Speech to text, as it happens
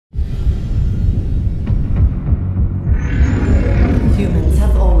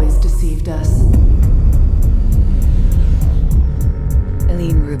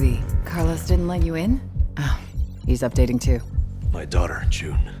let you in? Oh, he's updating too. My daughter,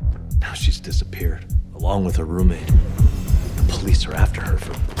 June. Now she's disappeared, along with her roommate. The police are after her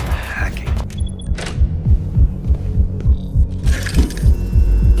for hacking.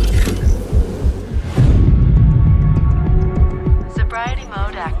 Sobriety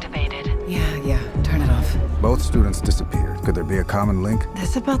mode activated. Yeah, turn it off. Both students disappeared. Could there be a common link?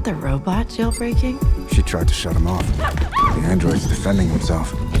 This about the robot jailbreaking? She tried to shut him off. The android's defending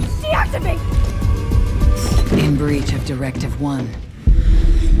himself. Deactivate! In breach of Directive 1.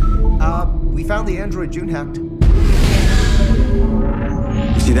 We found the android June hacked. You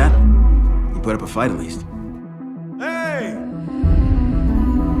see that? You put up a fight at least. Hey!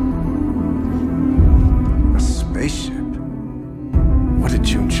 A spaceship? What did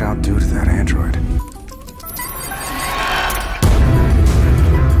June Chow do to that android?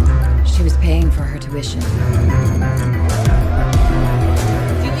 She was paying for her tuition. Do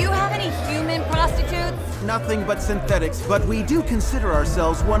you have any human prostitutes? Nothing but synthetics, but we do consider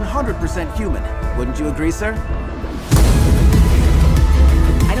ourselves 100% human. Wouldn't you agree, sir?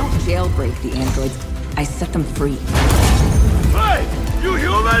 I don't jailbreak the androids. I set them free. Hey! You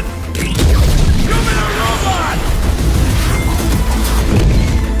human? Human or robot?